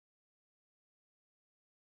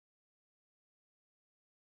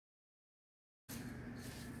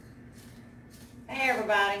Hey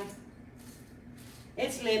everybody,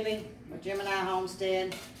 it's Lippy with Gemini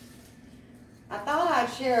Homestead. I thought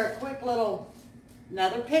I'd share a quick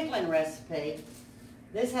another pickling recipe.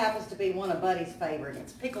 This happens to be one of Buddy's favorite.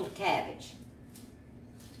 It's pickled cabbage.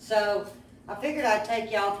 So I figured I'd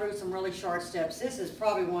take y'all through some really short steps. This is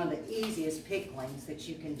probably one of the easiest picklings that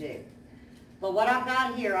you can do. But what I've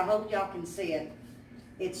got here, I hope y'all can see it.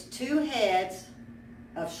 It's 2 heads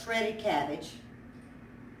of shredded cabbage,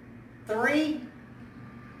 3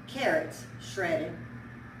 carrots shredded,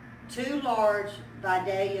 2 large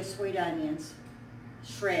Vidalia sweet onions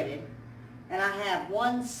shredded, and I have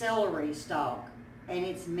 1 celery stalk, and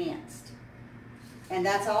it's minced. And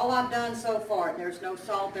that's all I've done so far. There's no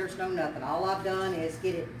salt, there's no nothing. All I've done is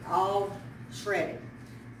get it all shredded.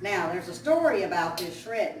 Now, there's a story about this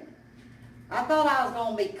shredding. I thought I was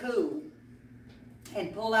going to be cool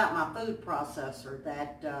and pull out my food processor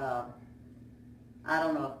that I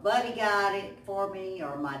don't know if Buddy got it for me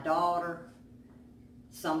or my daughter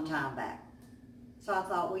sometime back. So I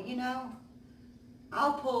thought, well, you know,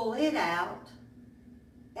 I'll pull it out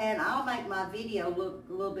and I'll make my video look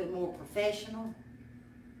a little bit more professional.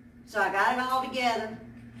 So I got it all together,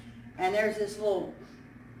 and there's this little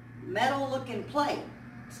metal looking plate.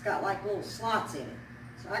 It's got like little slots in it.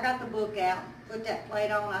 So I got the book out, put that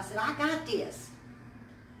plate on. I said, I got this.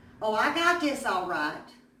 Oh, I got this all right.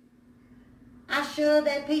 I shoved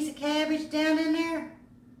that piece of cabbage down in there,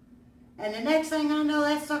 and the next thing I know,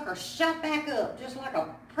 that sucker shot back up, just like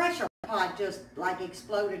a pressure pot just like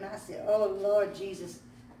exploded. And I said, oh Lord Jesus,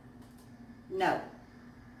 no.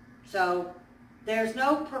 So there's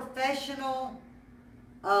no professional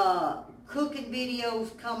cooking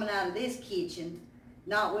videos coming out of this kitchen,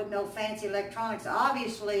 not with no fancy electronics.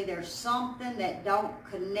 Obviously, there's something that don't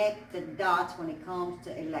connect the dots when it comes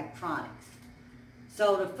to electronics.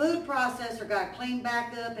 So the food processor got cleaned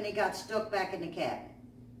back up and it got stuck back in the cabinet.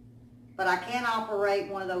 But I can't operate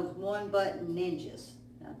one of those 1-button ninjas.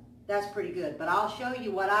 Now, that's pretty good. But I'll show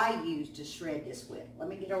you what I use to shred this with. Let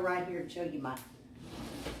me get over right here and show you my...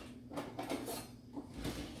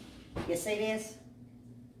 You see this?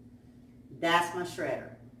 That's my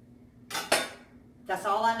shredder. That's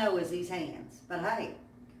all I know is these hands. But hey,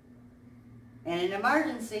 in an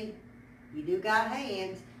emergency, you do got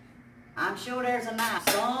hands. I'm sure there's a knife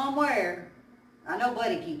somewhere. I know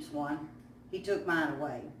Buddy keeps one. He took mine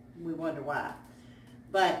away. We wonder why.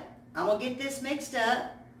 But I'm going to get this mixed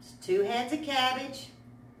up. It's 2 heads of cabbage,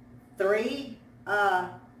 3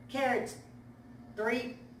 carrots.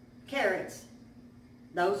 3 carrots.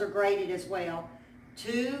 Those are grated as well.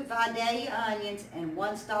 2 Vidalia onions and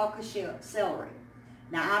 1 stalk of celery.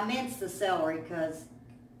 Now I mince the celery because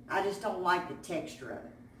I just don't like the texture of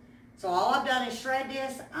it. So all I've done is shred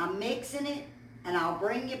this. I'm mixing it, and I'll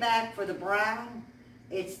bring you back for the brine.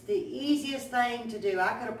 It's the easiest thing to do.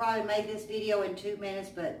 I could have probably made this video in 2 minutes,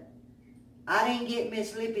 but I didn't get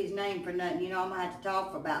Miss Lippy's name for nothing. You know, I'm going to have to talk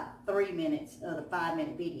for about 3 minutes of the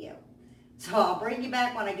 5-minute video. So I'll bring you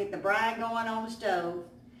back when I get the brine going on the stove,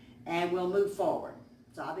 and we'll move forward.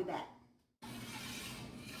 So I'll be back.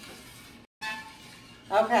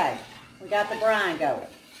 Okay, we got the brine going.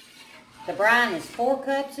 The brine is 4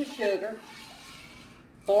 cups of sugar,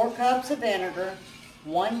 4 cups of vinegar,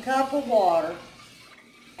 1 cup of water,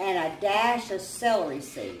 and a dash of celery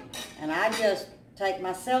seed. And I just take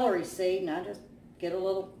my celery seed and I just get a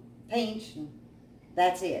little pinch, and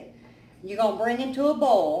that's it. You're going to bring it to a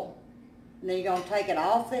boil, and then you're going to take it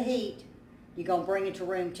off the heat. You're going to bring it to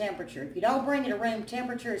room temperature. If you don't bring it to room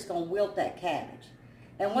temperature, it's going to wilt that cabbage.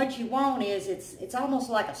 And what you want is, it's almost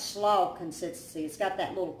like a slaw consistency. It's got that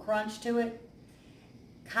little crunch to it.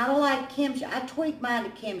 Kind of like kimchi. I tweak mine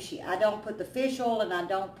to kimchi. I don't put the fish oil and I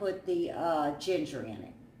don't put the ginger in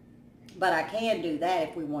it. But I can do that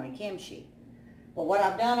if we want a kimchi. But what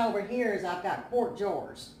I've done over here is I've got quart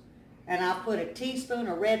jars. And I put a teaspoon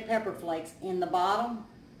of red pepper flakes in the bottom.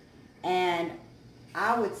 And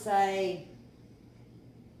I would say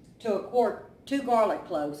to a quart, 2 garlic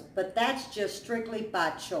cloves, but that's just strictly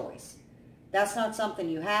by choice. That's not something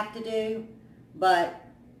you have to do, but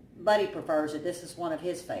Buddy prefers it. This is one of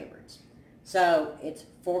his favorites. So it's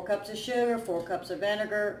 4 cups of sugar, 4 cups of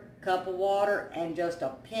vinegar, cup of water, and just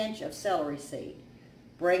a pinch of celery seed.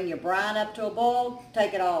 Bring your brine up to a boil,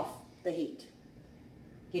 take it off the heat.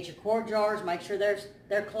 Get your quart jars, make sure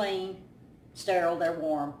they're clean, sterile, they're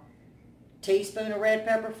warm. Teaspoon of red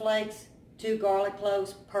pepper flakes, 2 garlic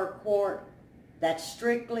cloves per quart. That's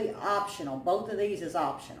strictly optional. Both of these is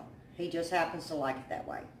optional. He just happens to like it that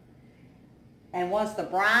way. And once the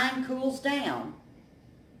brine cools down,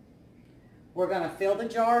 we're going to fill the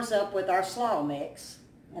jars up with our slaw mix.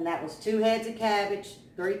 And that was 2 heads of cabbage,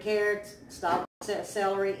 3 carrots, stalk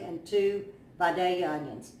celery and 2 Vidalia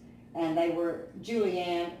onions. And they were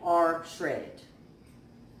julienne or shredded.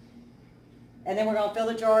 And then we're going to fill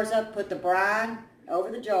the jars up, put the brine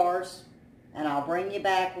over the jars, and I'll bring you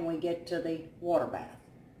back when we get to the water bath.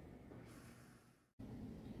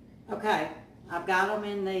 Okay, I've got them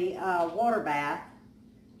in the water bath.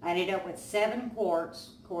 I ended up with 7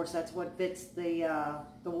 quarts. Of course, that's what fits the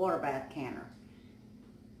water bath canner.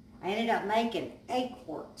 I ended up making 8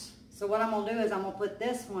 quarts. So what I'm going to do is I'm going to put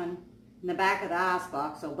this one in the back of the ice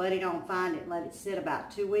box so Buddy don't find it and let it sit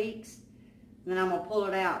about 2 weeks. And then I'm going to pull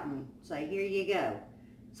it out and say, here you go.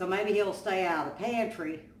 So maybe he'll stay out of the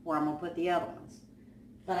pantry where I'm going to put the other ones.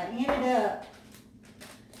 But I ended up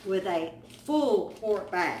with a full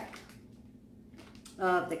quart bag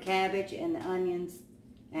of the cabbage and the onions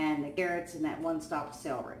and the carrots and that 1 stalk of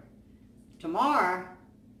celery. Tomorrow,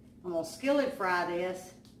 I'm going to skillet fry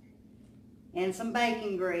this in some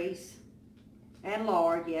bacon grease and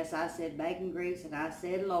lard. Yes, I said bacon grease and I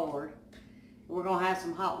said lard. We're going to have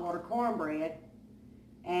some hot water cornbread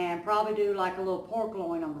and probably do like a little pork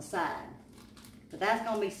loin on the side. But that's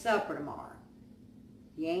going to be supper tomorrow.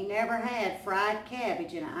 You ain't never had fried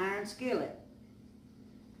cabbage in an iron skillet.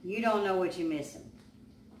 You don't know what you're missing.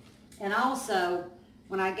 And also,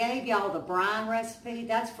 when I gave y'all the brine recipe,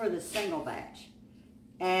 that's for the single batch.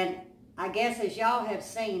 And I guess as y'all have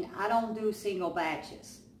seen, I don't do single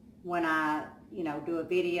batches when I, do a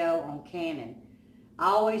video on canning. I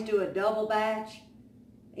always do a double batch.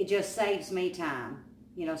 It just saves me time.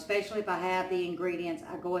 Especially if I have the ingredients,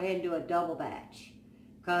 I go ahead and do a double batch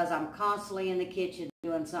because I'm constantly in the kitchen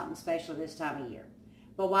doing something special this time of year.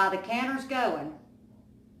 But while the canner's going,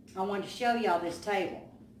 I wanted to show y'all this table.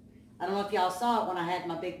 I don't know if y'all saw it when I had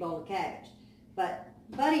my big bowl of cabbage, but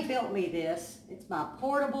Buddy built me this. It's my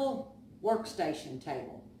portable workstation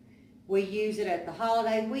table. We use it at the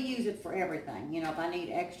holidays. We use it for everything, if I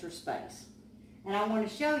need extra space. And I want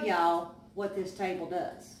to show y'all what this table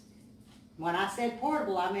does. When I said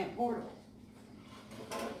portable, I meant portable.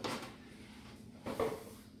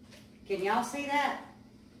 Can y'all see that?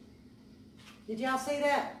 Did y'all see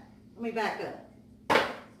that? Let me back up.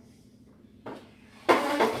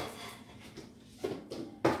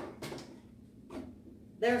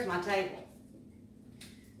 There's my table.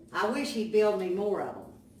 I wish he'd build me more of them.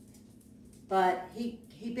 But he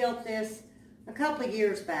built this a couple of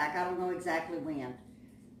years back. I don't know exactly when.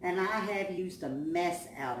 And I have used a mess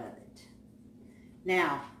out of it.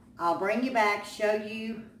 Now, I'll bring you back, show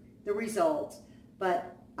you the results.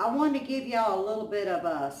 But I wanted to give y'all a little bit of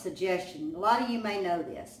a suggestion. A lot of you may know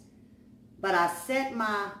this. But I set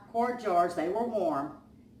my quart jars, they were warm,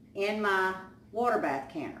 in my water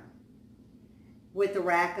bath canner with the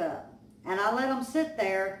rack up. And I let them sit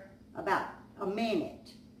there about a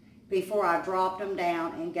minute before I dropped them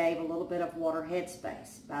down and gave a little bit of water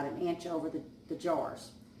headspace, about an inch over the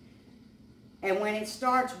jars. And when it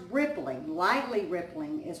starts rippling, lightly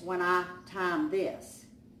rippling, is when I time this.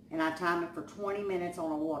 And I time it for 20 minutes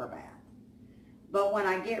on a water bath. But when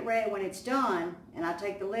I get ready, when it's done, and I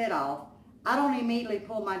take the lid off, I don't immediately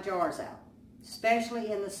pull my jars out,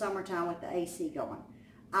 especially in the summertime with the AC going.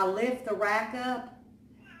 I lift the rack up,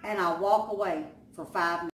 and I walk away for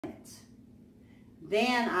 5 minutes.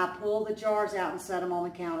 Then I pull the jars out and set them on the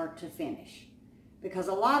counter to finish. Because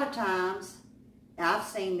a lot of times, I've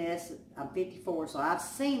seen this, I'm 54, so I've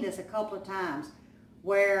seen this a couple of times,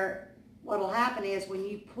 where what'll happen is when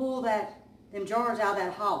you pull them jars out of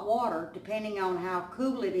that hot water, depending on how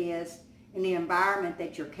cool it is in the environment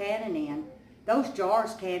that you're canning in, those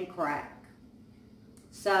jars can crack.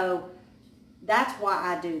 So that's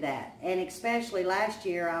why I do that. And especially last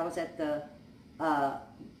year, I was at the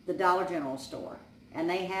Dollar General store, and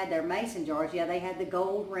they had their mason jars. Yeah, they had the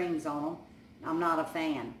gold rings on them. I'm not a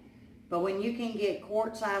fan. But when you can get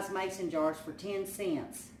quart-sized mason jars for 10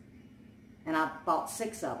 cents, and I bought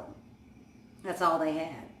 6 of them, that's all they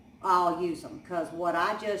had. I'll use them, because what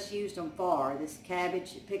I just used them for, this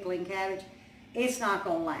cabbage, pickling cabbage, it's not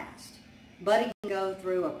going to last. Buddy can go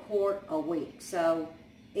through a quart a week. So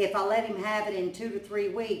if I let him have it in 2 to 3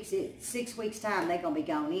 weeks, 6 weeks time, they're going to be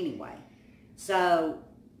gone anyway. So,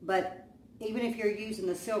 but even if you're using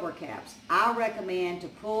the silver caps, I recommend to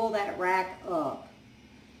pull that rack up,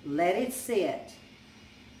 let it sit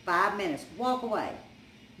 5 minutes, walk away.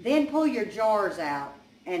 Then pull your jars out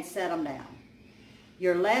and set them down.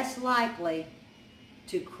 You're less likely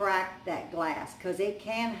to crack that glass, because it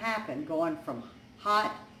can happen going from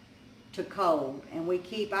hot to cold. And we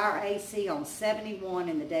keep our AC on 71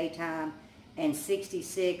 in the daytime and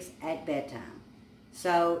 66 at bedtime.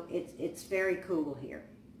 So it's very cool here.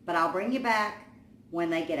 But I'll bring you back when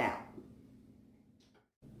they get out.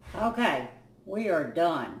 Okay, we are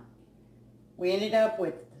done. We ended up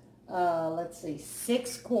with, let's see,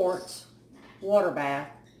 6 quarts water bath.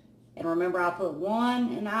 And remember, I put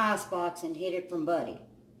 1 in the ice box and hid it from Buddy.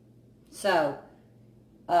 So,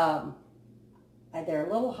 they're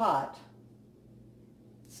a little hot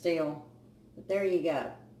still, but there you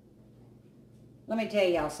go. Let me tell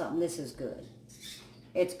y'all something, this is good.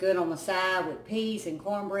 It's good on the side with peas and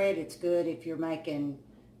cornbread. It's good if you're making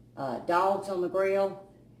dogs on the grill.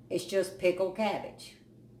 It's just pickled cabbage.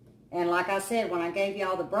 And like I said, when I gave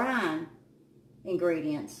y'all the brine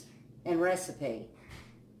ingredients and recipe,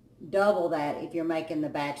 double that if you're making the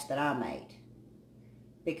batch that I made.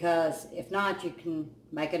 Because if not, you can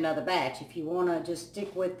make another batch. If you want to just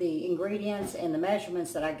stick with the ingredients and the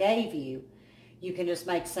measurements that I gave you, you can just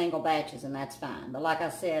make single batches and that's fine. But like I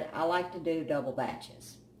said, I like to do double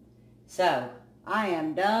batches. So I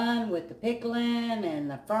am done with the pickling and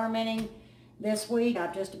the fermenting this week.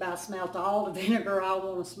 I've just about smelt all the vinegar I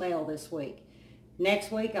want to smell this week.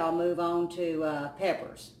 Next week I'll move on to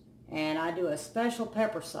peppers. And I do a special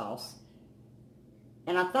pepper sauce.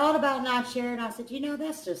 And I thought about not sharing. I said, you know,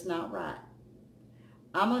 that's just not right.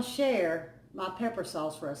 I'm going to share my pepper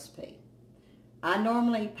sauce recipe. I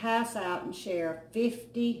normally pass out and share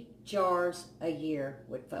 50 jars a year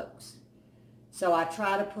with folks. So I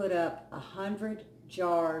try to put up 100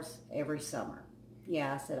 jars every summer.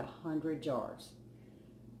 Yeah, I said 100 jars.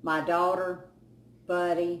 My daughter,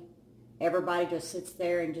 Buddy, everybody just sits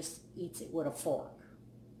there and just eats it with a fork.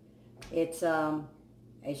 It's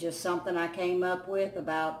just something I came up with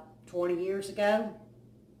about 20 years ago.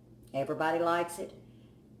 Everybody likes it.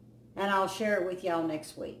 And I'll share it with y'all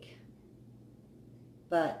next week.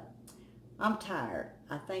 But I'm tired.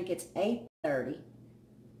 I think it's 8:30.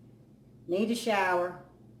 Need a shower.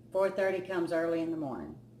 4:30 comes early in the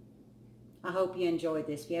morning. I hope you enjoyed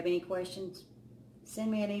this. If you have any questions,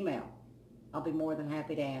 send me an email. I'll be more than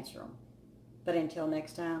happy to answer them. But until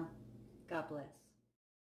next time, God bless.